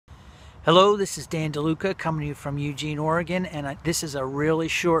Hello, this is DeLuca coming to you from Eugene, Oregon, and this is a really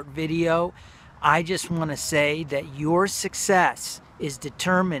short video. I just want to say that your success is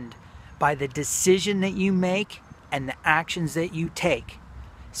determined by the decision that you make and the actions that you take.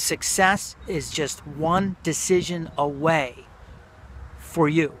 Success is just one decision away for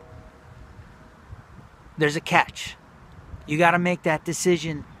you. There's a catch. You got to make that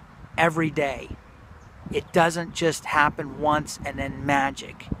decision every day. It doesn't just happen once and then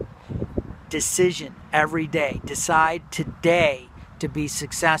magic. Decision every day. Decide today to be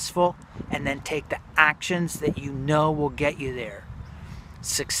successful and then take the actions that you know will get you there.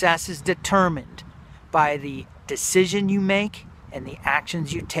 Success is determined by the decision you make and the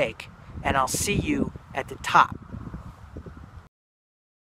actions you take. And I'll see you at the top.